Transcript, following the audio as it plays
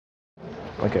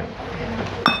Okay.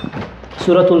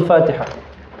 Surah Al-Fatihah.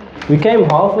 We came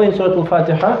halfway in Surah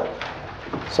Al-Fatihah.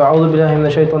 So, A'udhu Billahi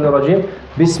Minash Shaitanir Rajim.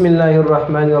 Bismillahir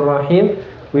Rahmanir Rahim.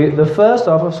 The first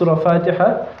half of Surah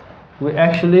Fatihah, we're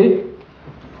actually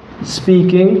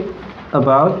speaking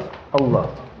about Allah.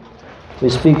 We're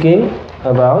speaking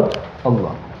about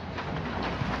Allah.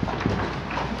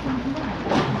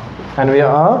 And we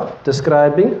are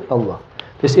describing Allah.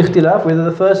 There's ikhtilaf whether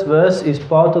the first verse is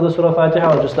part of the Surah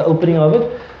Fatihah or just the opening of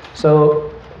it.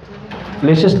 So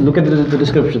let's just look at the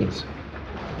descriptions.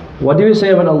 What do we say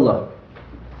about Allah?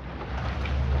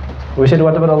 We said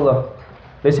what about Allah?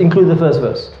 Let's include the first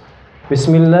verse.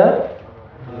 Bismillah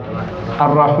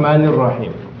Ar-Rahmanir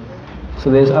Rahim. So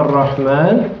there's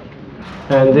Ar-Rahman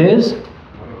and there's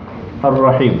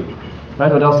Ar-Rahim.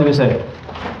 Right, what else did we say?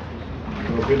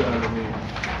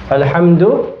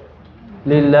 Alhamdu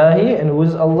Lillahi, and who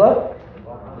is Allah?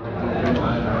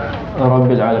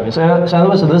 Rabbil Alamin.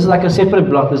 So this is like a separate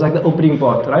block. This is like the opening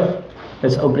part, right?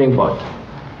 That's the opening part.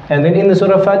 And then in the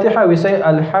Surah Fatihah we say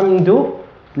Alhamdu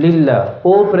Lillah.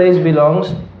 All praise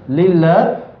belongs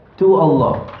Lillah, to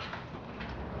Allah.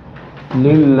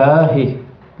 Lillahi.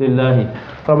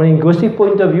 Lillahi. From a linguistic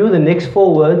point of view, the next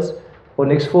four words or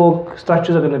next four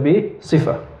structures are going to be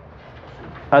sifa.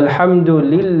 Alhamdu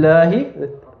Lillahi.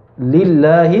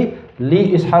 Lillahi.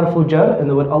 Li is harfu jar, and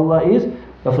the word Allah is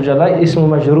harfu jar, like ismu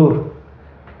majroor.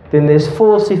 Then there's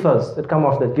four sifas that come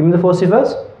after that. Give me the four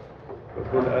sifas.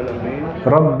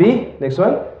 Rabbi. Next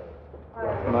one.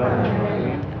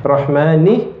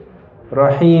 Rahmani.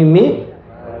 Rahimi.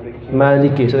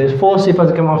 Maliki. So there's four sifas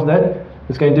that come after that.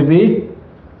 It's going to be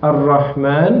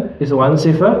Ar-Rahman is one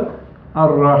sifa.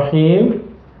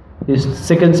 Ar-Rahim is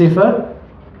second sifa.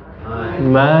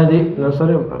 Malik. No,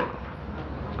 sorry.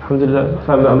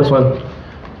 Alhamdulillah, I missed one.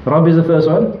 Rabb is the first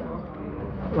one.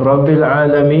 Rabbil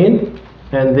Alameen,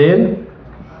 and then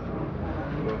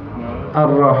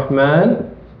Ar-Rahman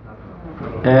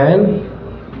and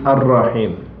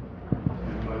Ar-Rahim,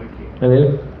 and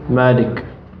then Malik.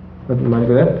 What Malik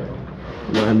is that?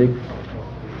 Malik,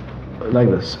 like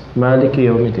this. Maliki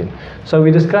Yawmiddin. So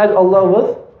we described Allah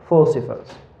with four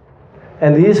sifas,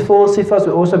 and these four sifas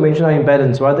we also mentioned are in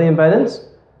balance. Why are they in balance?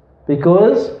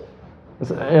 Because it's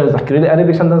like really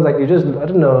Arabic sometimes, like you just, I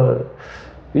don't know,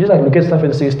 you just like look at stuff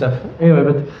and see stuff. Anyway,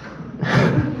 but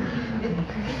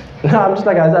no, I'm just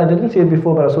like, I didn't see it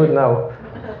before, but I saw it now.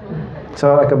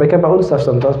 So I can make up my own stuff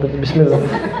sometimes, but Bismillah.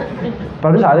 But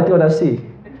I'm just highlighting what I see.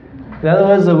 In other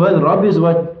words, the word Rabb is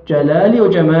what? Jalali or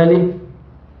Jamali?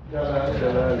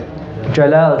 Jalali.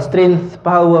 Jalal, strength,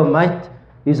 power, might.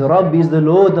 Is Rabb, is the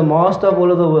Lord, the Master of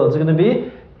all of the worlds. It's going to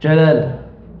be Jalal.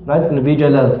 Right? It's going to be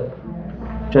Jalal.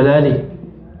 Jalali.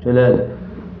 Jalal.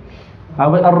 How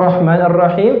about Ar-Rahman,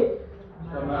 Ar-Rahim?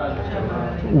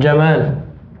 Jamal.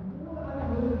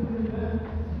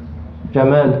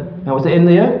 Jamal. And what's the end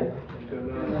here?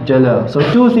 Jalal. So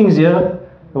two things here.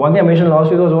 The one thing I mentioned last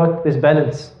week was what? There's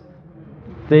balance.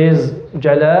 There's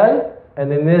Jalal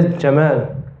and then there's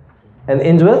Jamal. And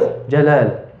ends with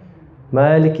Jalal.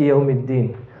 Maliki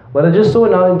Yawmiddin. What I just saw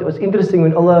now, it was interesting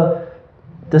when Allah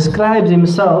describes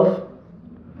Himself,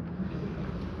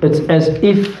 it's as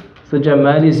if the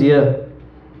Jamal is here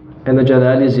and the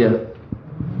Jalal is here.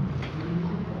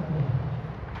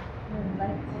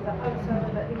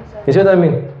 You see what I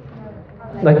mean?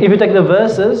 Like if you take the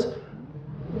verses,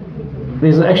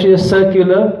 there's actually a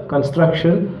circular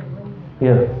construction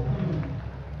here.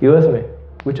 You with me?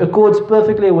 Which accords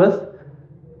perfectly with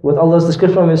Allah's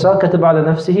description of Himself. كَتَبَ عَلَى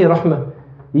نَفْسِهِ رَحْمَةً.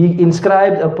 He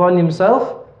inscribed upon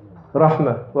Himself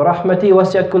Rahmah. وَرَحْمَتِي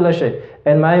وَسِعَتْ كُلَّ شَيْءٍ.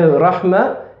 And my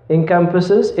Rahmah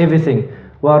encompasses everything.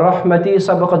 وَرَحْمَتِي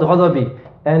سَبَقَتْ غَضَبِي.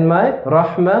 And my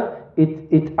Rahmah,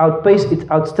 it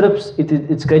outstrips,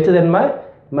 it's greater than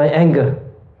my anger.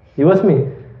 You with me?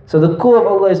 So the core of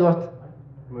Allah is what?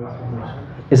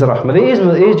 Is Rahmah.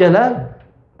 There is Jalal,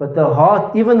 but the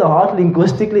heart, even the heart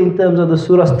linguistically in terms of the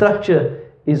surah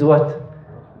structure is what?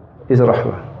 Is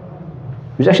Rahmah.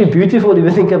 Which is actually beautiful if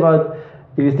you think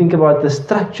about the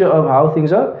structure of how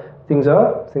things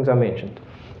are mentioned.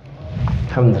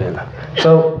 Alhamdulillah.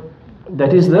 So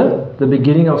that is the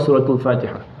beginning of Surah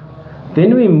Al-Fatihah.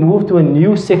 Then we move to a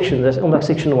new section. That's like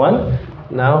section 1.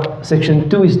 Now section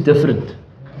 2 is different.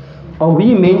 Are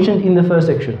we mentioned in the first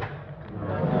section?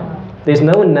 There's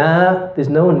no na, there's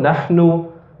no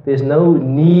nahnu, there's no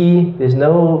ni, there's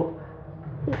no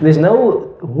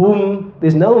whom,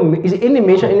 is any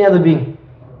mention of any other being?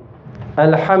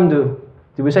 Alhamdu.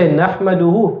 Did we say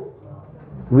nahmaduhu?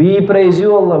 We praise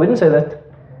you, Allah. We didn't say that.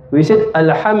 We said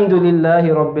Alhamdulillahi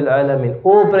Rabbil Alamin.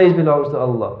 All praise belongs to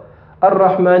Allah.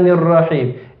 Ar-Rahman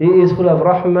Ar-Rahim. He is full of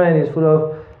Rahmah and He is full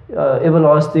of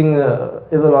everlasting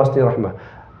rahmah.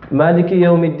 Maliki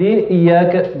Yawmiddin,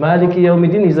 Iyaka, Maliki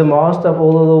Yawmiddin is the master of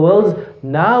all of the worlds.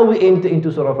 Now we enter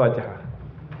into Surah Fatihah.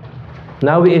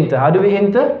 Now we enter. How do we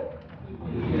enter?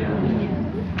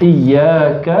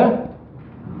 Iyaka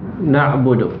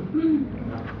na'budu.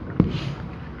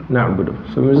 Na'budu.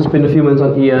 So we'll just spend a few minutes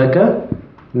on Iyaka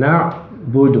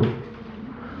na'budu.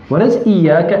 What does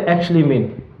Iyaka actually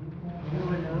mean?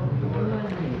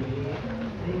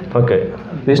 Okay.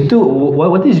 There's two.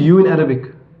 What is you in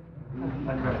Arabic?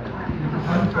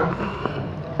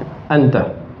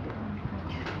 Anta.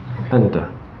 Anta.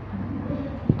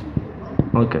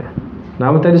 Okay. Now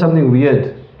I'm going to tell you something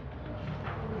weird.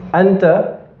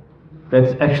 Anta,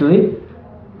 that's actually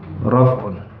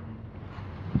Raf'un.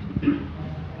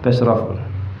 That's Raf'un.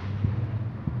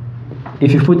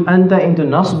 If you put Anta into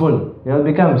Nasbun, you know what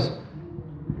it becomes?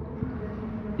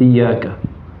 Iyaka.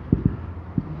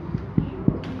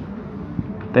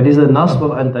 That is the Nasb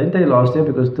of Anta. I didn't tell you last year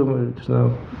because just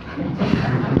now.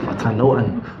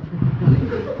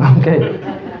 Okay.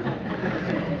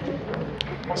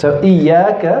 So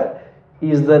Iyaka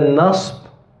is the Nasb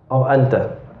of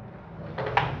Anta.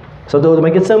 So to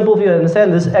make it simple for you to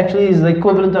understand, this actually is the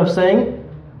equivalent of saying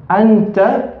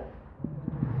Anta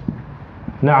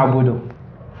na'budu.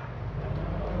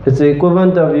 It's the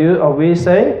equivalent of we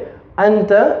saying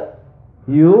Anta,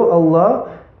 you,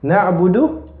 Allah,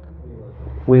 na'budu,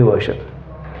 we worship.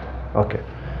 Okay.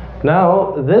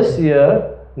 Now this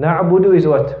year na'budu is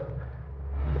what?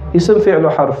 Ism fi'l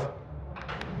harf.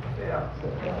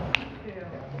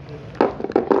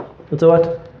 It's a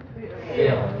what?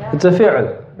 It's a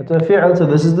fi'l. It's a fi'l, so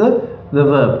this is the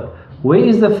verb. Where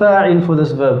is the fa'il for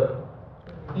this verb?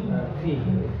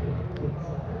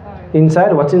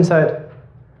 Inside? What's inside?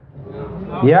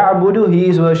 Ya'budu, he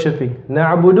is worshipping.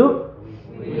 Na'budu,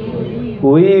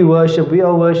 we worship, we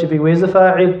are worshipping. Where's the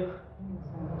fa'il?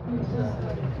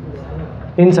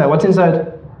 Inside. What's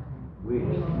inside?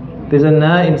 There's a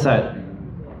na inside.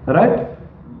 Right?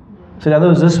 So in other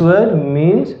words, this word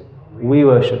means we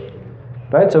worship.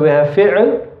 Right? So we have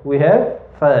fi'l, we have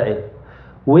fa'il.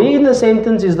 We in the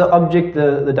sentence is the object,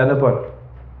 the done upon.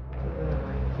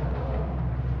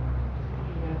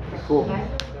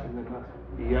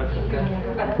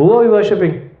 Who are we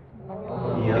worshipping?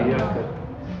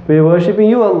 We are worshipping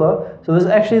you, Allah. So this is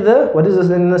actually what is this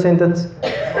in the sentence?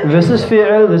 This is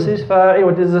fi'l, this is fa'il.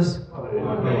 What is this?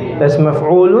 That's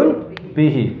maf'ulun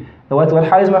bihi. What is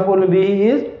maf'ulun bihi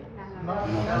is?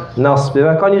 Nasb.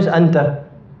 I can't use anta.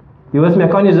 You with me? I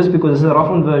can't use this because this is a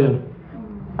raf'un version.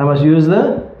 I must use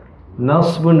the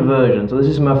nasbun version. So this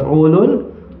is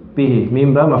maf'ulun bihi.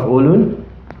 Mimba maf'ulun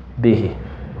bihi.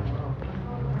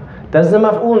 Does the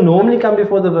maf'ul normally come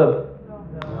before the verb?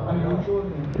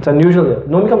 It's unusual here.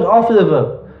 Normally comes after the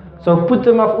verb. So put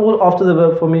the maf'ul after the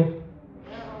verb for me.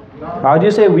 How do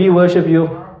you say we worship you?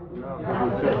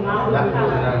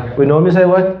 We normally say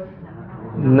what?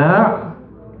 Na-bu-du-ka.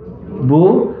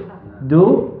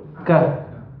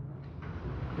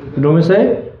 We normally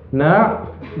say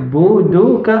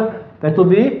na-bu-du-ka. That will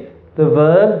be the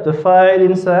verb, the fa'il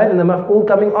inside, and the maf'ul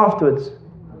coming afterwards.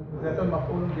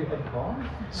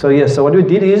 So yes, so what we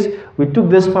did is we took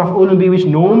this maf'ul bi, which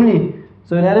normally,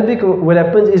 so in Arabic what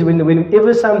happens is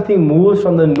whenever something moves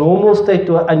from the normal state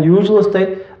to an unusual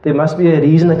state, there must be a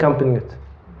reason accompanying it.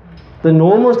 The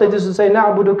normal state is to say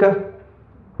na'buduka,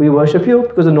 we worship you,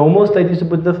 because the normal state is to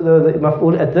put the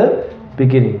maf'ul at the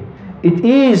beginning. It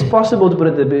is possible to put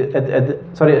it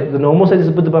the normal state is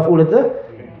to put the maf'ul at the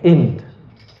end.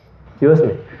 You with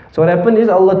me? So what happened is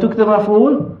Allah took the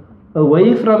maf'ul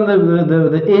away from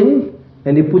the end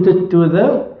and he put it to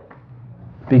the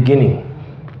beginning.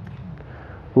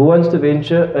 Who wants to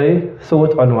venture a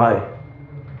thought on why?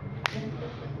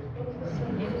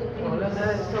 Told us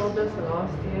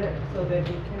last year so that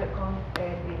we can't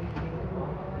add anything.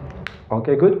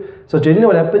 Okay, good. So generally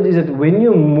what happens is that when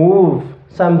you move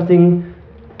something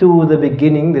to the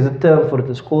beginning, there's a term for it.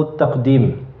 It's called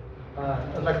taqdeem.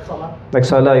 Like salah. Like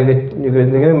salah, you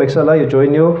make salah. You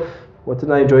join your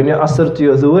asr to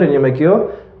your dhuhr, and you make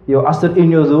your asr in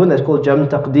your dhuhr. That's called jam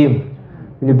taqdeem.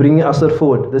 When you bring your asr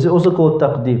forward, this is also called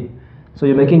taqdeem. So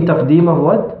you're making taqdeem of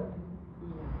what?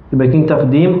 You're making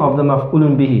taqdeem of the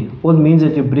maf'ulun bihi. All means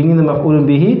that you're bringing the maf'ulun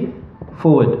bihi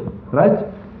forward, right?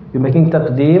 You're making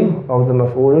taqdeem of the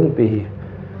maf'ulun bihi.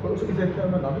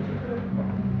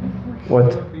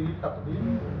 What?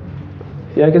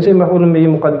 Yeah, I can say maf'ulun bihi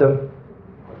muqaddam.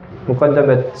 Muqaddam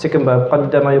at second bab.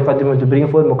 Qaddama yuqaddimu, to bring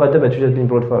forward. Muqaddam at which has been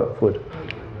brought forward.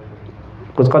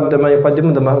 Because qaddama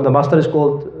yuqaddimu, the master is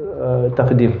called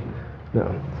taqdeem. No.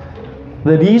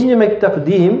 The reason you make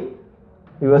taqdeem,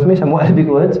 you with me, some more Arabic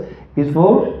words, is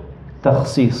for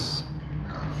Takhsis.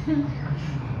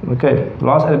 Okay,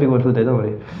 last Arabic word for the day, don't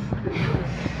worry.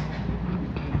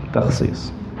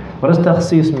 Takhsis. What does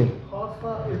takhsis mean?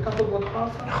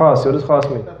 Khas, what does khas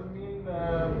mean? Doesn't mean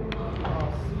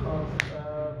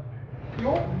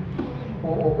pure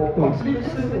or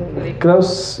complete.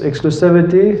 Close,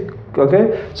 exclusivity.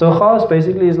 Okay, so khas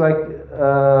basically is like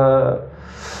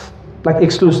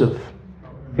exclusive.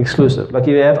 Exclusive. Like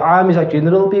you have am is like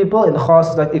general people, and khas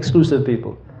is like exclusive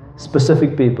people,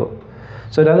 specific people.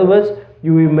 So in other words,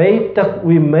 we made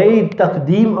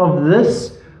taqdeem of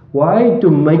this. Why? To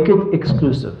make it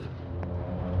exclusive.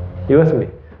 You with me?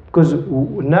 Because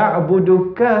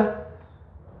na'buduka,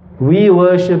 we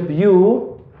worship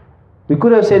you. We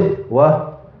could have said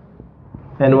wa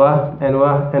and wa and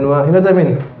wa and wa. You know what I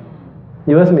mean?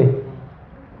 You with me?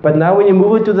 But now when you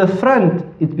move it to the front,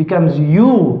 it becomes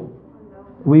you.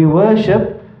 We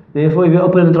worship. Therefore, if you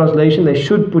open the translation, they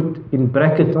should put in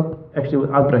brackets, not actually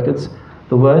without brackets,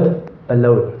 the word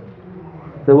alone.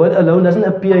 The word alone doesn't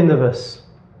appear in the verse.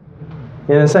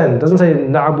 You understand? It doesn't say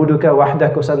na'buduka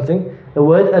wahdak or something. The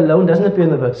word alone doesn't appear in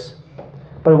the verse.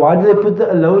 But why do they put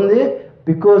the alone there?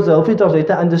 Because the Alfi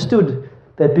translator understood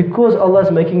that because Allah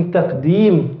is making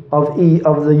taqdeem of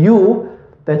the you,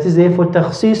 that is there for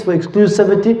takhsis, for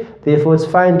exclusivity, therefore it's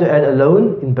fine to add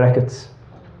alone in brackets.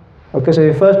 Okay, so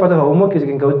your first part of homework is you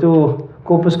can go to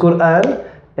Corpus Quran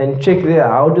and check there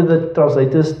how do the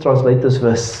translators translate this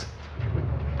verse.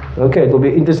 Okay, it will be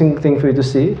an interesting thing for you to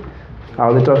see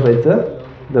how they translate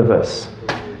the verse.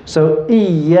 So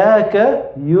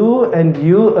Iyaka, you and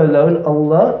you alone,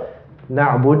 Allah,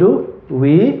 na'budu,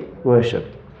 we worship.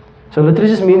 So literally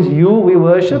just means you we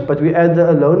worship, but we add the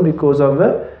alone because of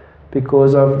the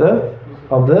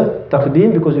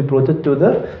taqdeem, because we brought it to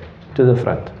the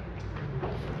front.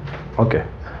 Okay.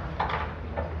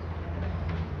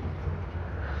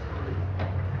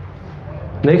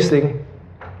 Next thing,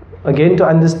 again, to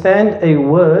understand a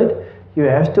word, you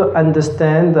have to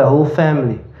understand the whole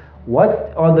family.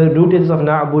 What are the root letters of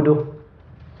na'budu?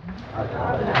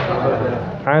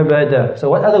 Abada. So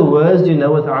what other words do you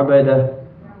know with abada?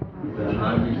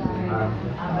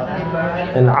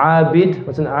 An abid.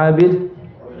 What's an abid?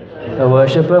 A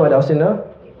worshipper. What else do you know?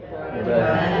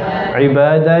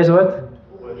 Ibadah is what?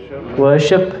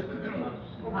 Worship.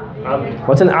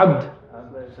 What's an abd?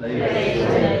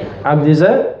 Abd is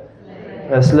a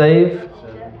slave.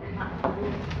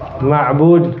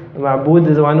 Ma'bud. Ma'bud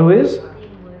is the one who is?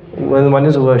 When one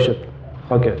is worship.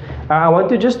 Okay. I want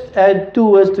to just add two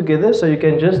words together so you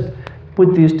can just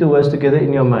put these two words together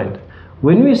in your mind.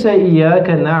 When we say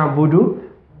Iyaka na'budu,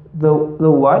 the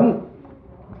one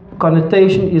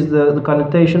connotation is the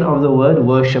connotation of the word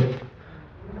worship.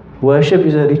 Worship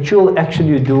is a ritual action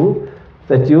you do,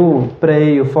 that you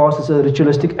pray, you fast, it's a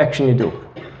ritualistic action you do.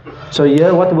 So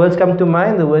here what words come to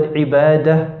mind? The word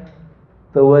ibadah,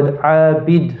 the word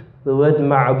abid, the word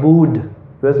ma'bud.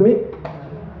 With me?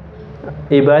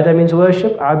 Ibadah means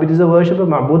worship, abid is a worshipper,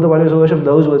 ma'bud the one who is worship,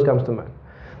 those words comes to mind.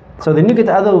 So then you get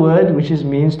the other word which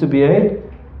means to be a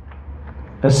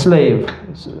slave.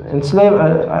 And slave,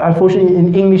 unfortunately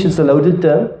in English it's a loaded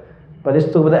term, but let's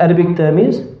talk what the Arabic term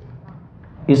is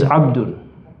abdun.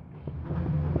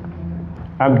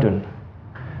 Abdun.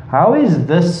 How is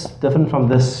this different from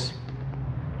this?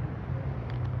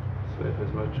 Slave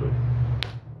has no choice.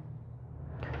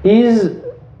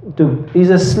 Is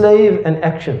a slave an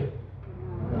action?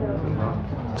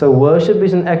 So worship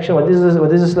is an action. What is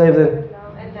a slave then?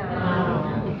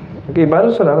 Okay,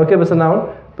 ibadah is a noun. Okay, but it's a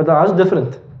noun. But the house is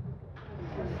different.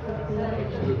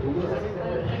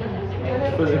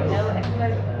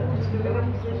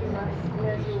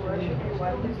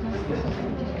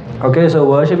 Okay, so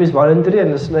worship is voluntary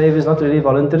and the slave is not really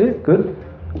voluntary. Good.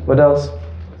 What else? A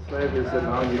slave is a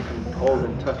noun you can hold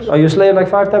and touch. Are you a slave like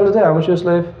 5 times a day? How much are you a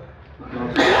slave?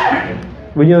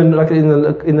 When you're like in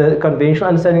the conventional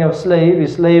understanding of slave,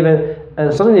 is slave and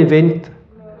it's not an event.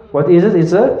 What is it?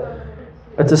 It's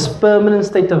a permanent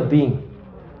state of being.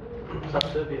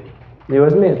 Subservient. You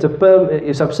with me? It's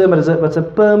subservient, but it's a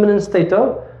permanent state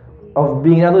of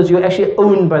being. In other words, you're actually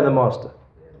owned by the master.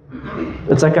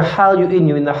 It's like a hal you're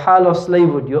in the hal of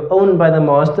slavehood. You're owned by the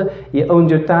master. He owns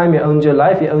your time, he owns your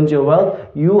life, he owns your wealth.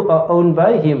 You are owned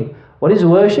by him. What is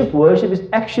worship? Worship is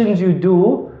actions you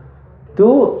do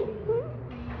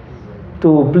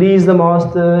to please the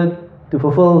master, to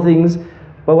fulfill things.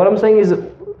 But what I'm saying is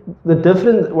the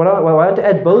difference. Why I want to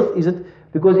add both is it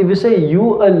because if you say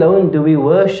you alone do we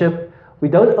worship, we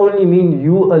don't only mean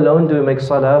you alone do we make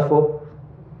salah for,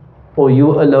 or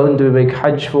you alone do we make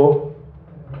hajj for,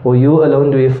 or you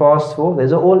alone do we fast for.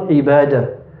 These are all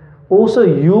ibadah. Also,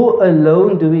 you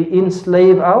alone do we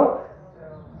enslave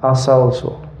ourselves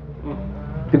for.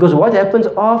 Because what happens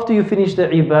after you finish the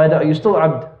ibadah? Are you still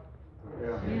abd?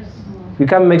 You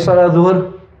come make salah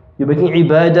dhuhr, you're making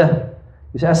ibadah.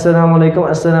 You say assalamu alaikum,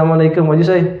 assalamu alaikum. What do you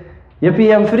say?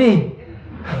 Yippee, I'm free.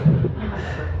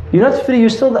 You're not free, you're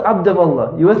still the abd of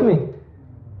Allah. You with me?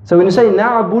 So when you say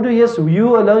na'budu, yes,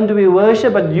 you alone do we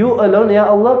worship, but you alone, Ya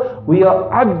Allah, we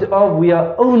are abd of, we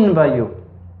are owned by you.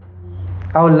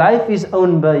 Our life is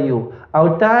owned by you.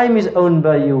 Our time is owned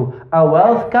by you. Our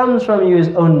wealth comes from you, is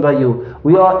owned by you.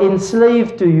 We are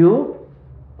enslaved to you,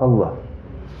 Allah.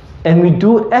 And we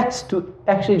do acts to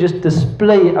actually just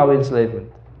display our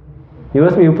enslavement. You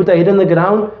with me? You put our head on the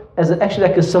ground as actually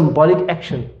like a symbolic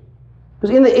action.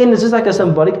 Because in the end, it's just like a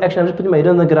symbolic action. I'm just putting my head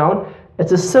on the ground.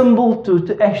 It's a symbol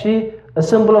to actually, a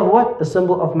symbol of what? A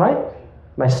symbol of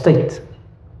my state.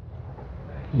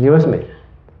 You with me?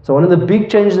 So one of the big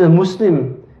changes in a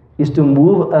Muslim is to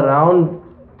move around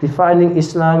defining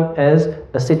Islam as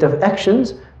a set of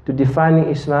actions to defining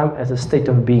Islam as a state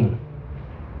of being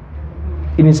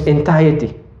in its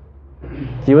entirety.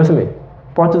 You with me?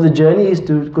 Part of the journey is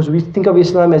to, because we think of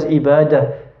Islam as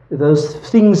ibadah, those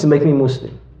things make me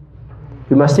Muslim.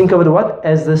 We must think of it what?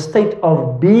 As the state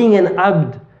of being an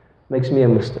abd makes me a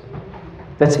Muslim.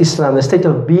 That's Islam, the state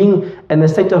of being, and the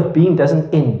state of being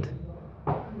doesn't end.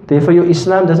 Therefore your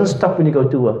Islam doesn't stop when you go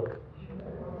to work.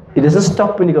 It doesn't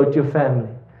stop when you go to your family.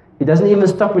 It doesn't even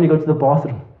stop when you go to the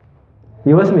bathroom.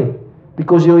 You with me?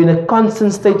 Because you're in a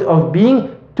constant state of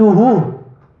being to who?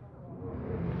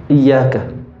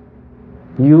 Iyaka.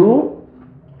 You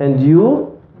and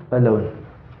you alone.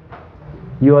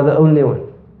 You are the only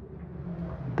one.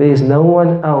 There is no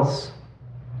one else.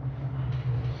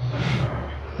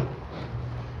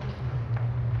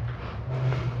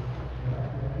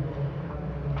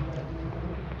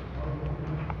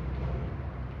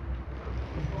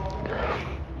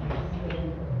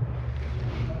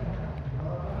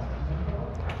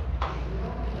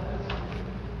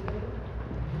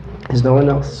 There's no one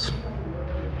else.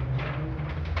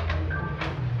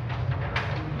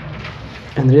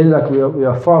 And really, like we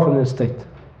are far from that state.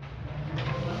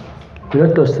 We're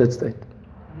not close to that state.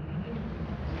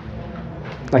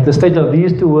 Like the state of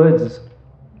these two words,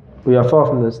 we are far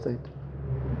from that state.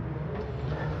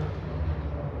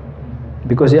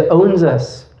 Because He owns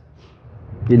us,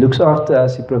 He looks after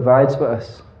us, He provides for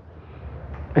us.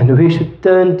 And we should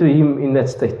turn to Him in that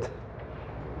state.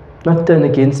 Not turn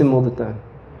against Him all the time.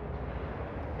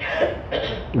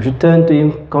 We should turn to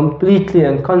Him completely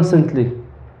and constantly,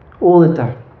 all the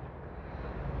time.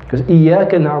 Because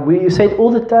Iyaka na'budu, you say it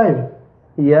all the time.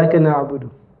 Iyaka na'budu.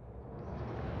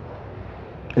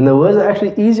 And the words are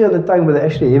actually easy on the tongue, but they're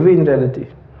actually heavy in reality.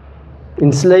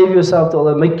 Enslave yourself to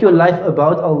Allah, make your life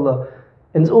about Allah.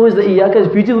 And it's always the Iyaka is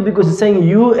beautiful because it's saying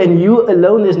you and you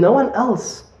alone, there's no one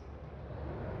else.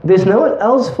 There's no one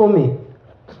else for me.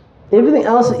 Everything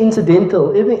else is incidental,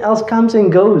 everything else comes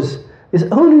and goes.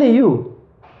 There's only you.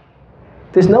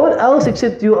 There's no one else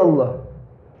except you, Allah.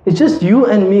 It's just you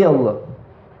and me, Allah.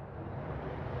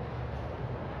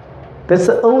 That's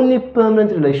the only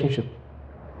permanent relationship.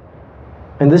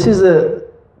 And this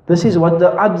is what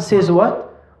the abd says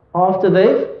what? After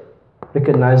they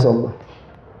recognize Allah.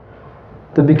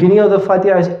 The beginning of the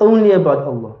Fatihah is only about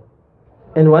Allah.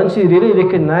 And once you really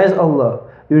recognize Allah,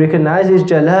 you recognize His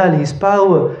Jalal, His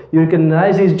power, you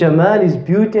recognize His Jamal, His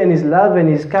beauty and His love and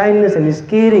His kindness and His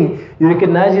caring. You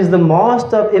recognize He's the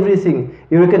master of everything.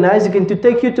 You recognize He can to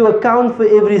take you to account for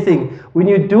everything. When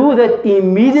you do that,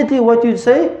 immediately what you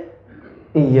say?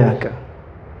 Iyaka.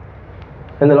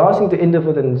 And the last thing to end up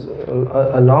with is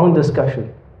a long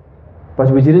discussion.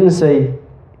 But we didn't say,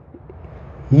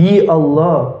 He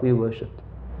Allah we worship.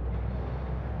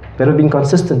 That would have been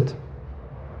consistent.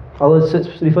 Allah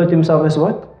referred to Himself as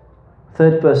what?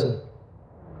 Third person.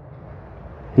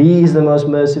 He is the most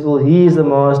merciful, He is the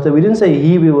master. We didn't say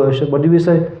He we worship. What did we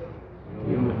say?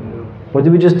 What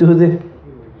did we just do there?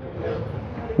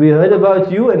 We heard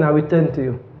about you and now we turn to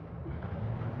you.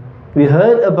 We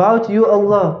heard about you,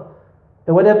 Allah.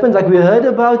 And what happens? Like we heard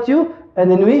about you and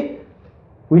then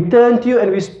we turned to you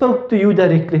and we spoke to you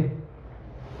directly.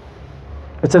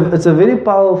 It's a very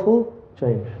powerful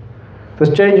change. This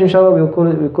change, inshallah, we'll call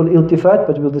it iltifat,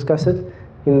 but we'll discuss it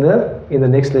in the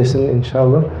next lesson,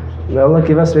 inshallah. May Allah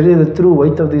give us really the true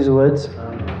weight of these words.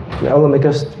 May Allah make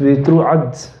us be true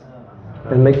abds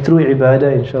and make true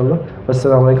ibadah, inshallah.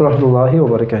 Wassalamu alaikum wa rahmatullahi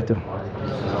wa barakatuh.